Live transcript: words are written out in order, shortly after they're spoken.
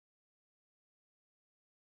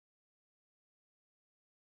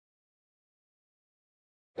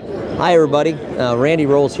Hi everybody, Randy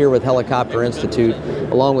Rolls here with Helicopter Institute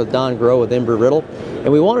along with Don Groh with Embry-Riddle,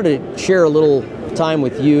 and we wanted to share a little time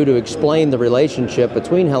with you to explain the relationship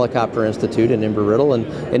between Helicopter Institute and Embry-Riddle.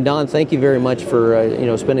 And Don, thank you very much for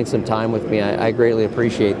spending some time with me. I greatly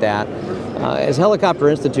appreciate that. As Helicopter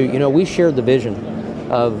Institute, we shared the vision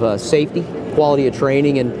of safety, quality of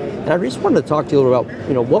training, and I just wanted to talk to you a little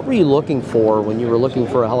about what were you looking for when you were looking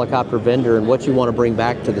for a helicopter vendor and what you want to bring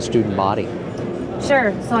back to the student body.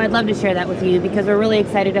 Sure, so I'd love to share that with you because we're really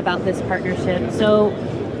excited about this partnership. So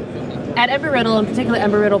at Embry-Riddle, in particular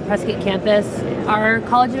Embry-Riddle Prescott campus, our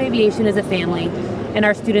College of Aviation is a family and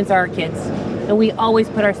our students are our kids. And we always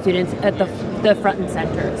put our students at the front and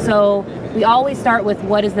center. So we always start with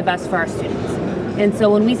what is the best for our students. And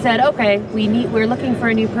so when we said, okay, we're looking for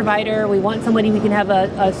a new provider, we want somebody we can have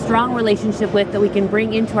a strong relationship with that we can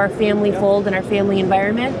bring into our family fold and our family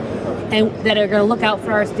environment, and that are going to look out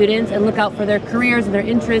for our students and look out for their careers and their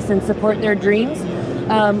interests and support their dreams,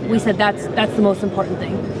 we said that's the most important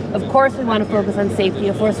thing. Of course we want to focus on safety,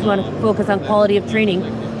 of course we want to focus on quality of training,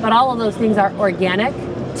 but all of those things are organic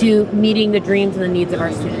to meeting the dreams and the needs of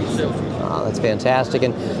our students. That's fantastic.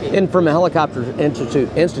 And from a Helicopter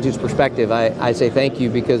Institute's perspective, I say thank you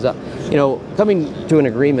because, coming to an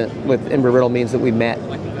agreement with Embry-Riddle means that we met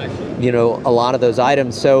a lot of those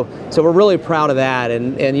items. So we're really proud of that.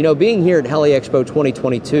 And being here at Heli-Expo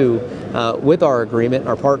 2022 with our agreement,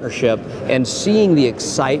 our partnership, and seeing the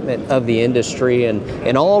excitement of the industry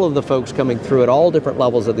and all of the folks coming through at all different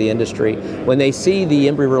levels of the industry, when they see the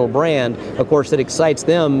Embry-Riddle brand, of course, it excites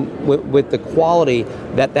them with the quality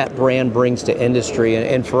that brand brings to industry.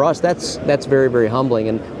 And for us, that's very, very humbling.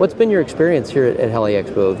 And what's been your experience here at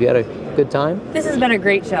Heli-Expo? Have you had a good time? This has been a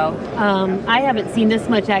great show. I haven't seen this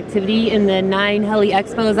much activity in the 9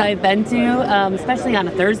 Heli-Expos I've been to, especially on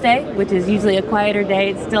a Thursday, which is usually a quieter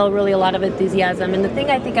day. It's still really a lot of enthusiasm. And the thing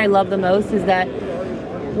I think I love the most is that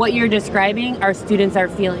what you're describing, our students are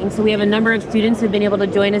feeling. So we have a number of students who've been able to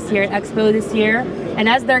join us here at Expo this year. And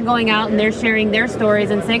as they're going out and they're sharing their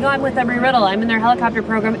stories and saying, oh, I'm with Embry-Riddle, I'm in their helicopter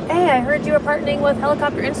program. Hey, I heard you were partnering with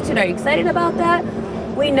Helicopter Institute. Are you excited about that?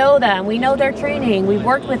 We know them, we know their training, we've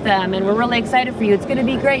worked with them, and we're really excited for you. It's going to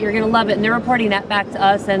be great, you're going to love it. And they're reporting that back to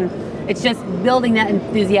us, and it's just building that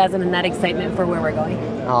enthusiasm and that excitement for where we're going.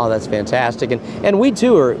 Oh, that's fantastic. And we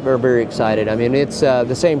too are very excited. I mean, it's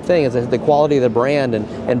the same thing as the quality of the brand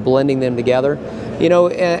and blending them together.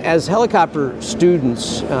 As helicopter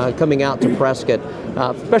students coming out to Prescott,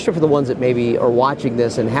 especially for the ones that maybe are watching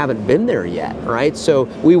this and haven't been there yet, right? So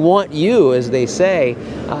we want you, as they say,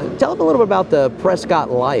 tell them a little bit about the Prescott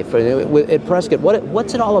life. At Prescott,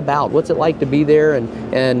 what's it all about? What's it like to be there, and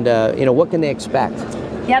what can they expect?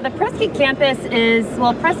 Yeah, the Prescott campus is,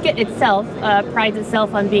 well, Prescott itself prides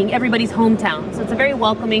itself on being everybody's hometown. So it's a very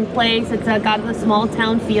welcoming place. It's got a small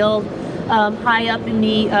town feel, high up in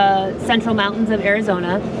the central mountains of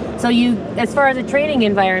Arizona. So as far as a training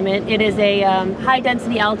environment, it is a high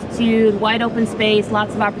density altitude, wide open space,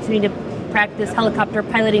 lots of opportunity to practice helicopter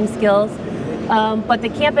piloting skills. But the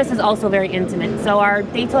campus is also very intimate. So our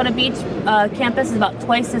Daytona Beach campus is about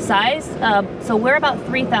twice the size. So we're about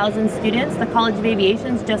 3,000 students. The College of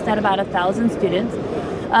Aviation is just at about 1,000 students.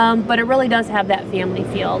 But it really does have that family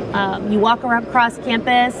feel. You walk around across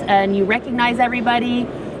campus and you recognize everybody,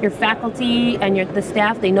 your faculty and the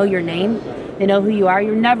staff, they know your name. They know who you are.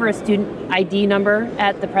 You're never a student ID number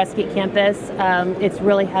at the Prescott campus. It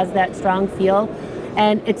really has that strong feel.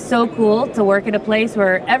 And it's so cool to work at a place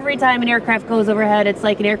where every time an aircraft goes overhead, it's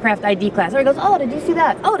like an aircraft ID class. Everybody goes, oh, did you see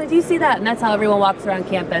that? Oh, did you see that? And that's how everyone walks around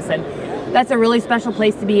campus. And that's a really special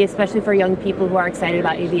place to be, especially for young people who are excited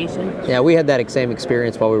about aviation. Yeah, we had that same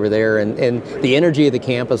experience while we were there, and the energy of the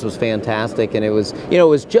campus was fantastic, and it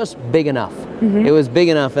was just big enough. Mm-hmm. It was big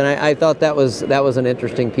enough, and I thought that was an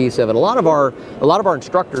interesting piece of it. A lot of our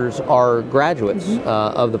instructors are graduates mm-hmm.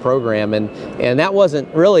 Of the program, and that wasn't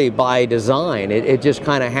really by design. It just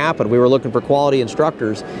kind of happened. We were looking for quality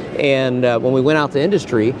instructors, and when we went out to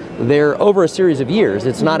industry, they're over a series of years.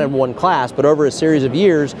 It's mm-hmm. not in one class, but over a series of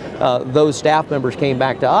years, those staff members came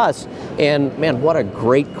back to us, and man, what a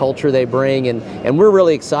great culture they bring, and we're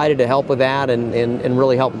really excited to help with that and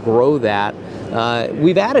really help grow that.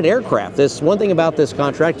 We've added aircraft. One thing about this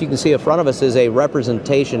contract, you can see in front of us, is a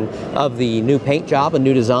representation of the new paint job, a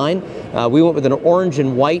new design. We went with an orange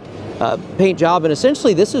and white paint job, and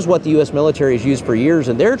essentially this is what the U.S. military has used for years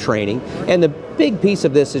in their training, and the big piece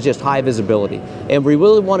of this is just high visibility. And we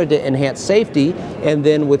really wanted to enhance safety, and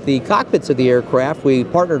then with the cockpits of the aircraft, we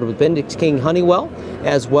partnered with Bendix King Honeywell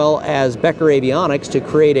as well as Becker Avionics to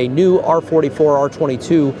create a new R44,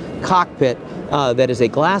 R22 cockpit that is a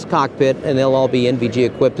glass cockpit, and they'll all be NVG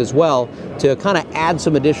equipped as well to kind of add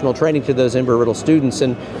some additional training to those Embry-Riddle students.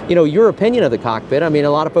 And your opinion of the cockpit, I mean,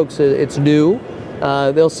 a lot of folks, it's new.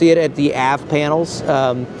 They'll see it at the AV-Panels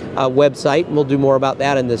website, and we'll do more about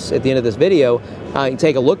that at the end of this video. You can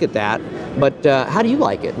take a look at that. But how do you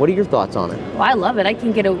like it? What are your thoughts on it? Well, I love it. I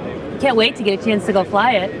can't wait to get a chance to go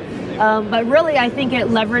fly it. But really, I think it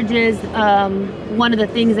leverages one of the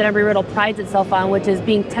things that Embry-Riddle prides itself on, which is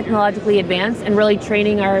being technologically advanced and really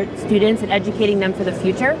training our students and educating them for the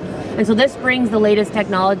future. And so this brings the latest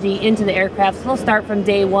technology into the aircraft. So they'll start from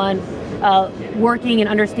day one working and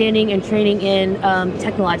understanding and training in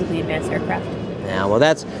technologically advanced aircraft. Yeah, well,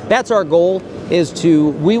 that's our goal,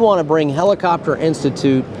 we want to bring Helicopter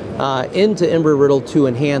Institute into Embry-Riddle to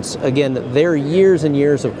enhance, again, their years and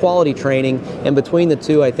years of quality training. And between the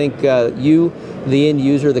two, I think you, the end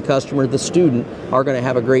user, the customer, the student, are going to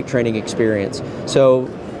have a great training experience. So,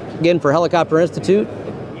 again, for Helicopter Institute,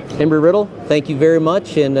 Embry-Riddle, thank you very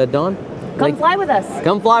much. And Dawn? Come fly with us.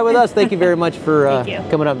 Come fly with us. Thank you very much for Thank you.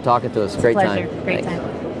 coming up and talking to us. Great Pleasure. time. Great Thanks.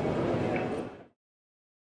 time.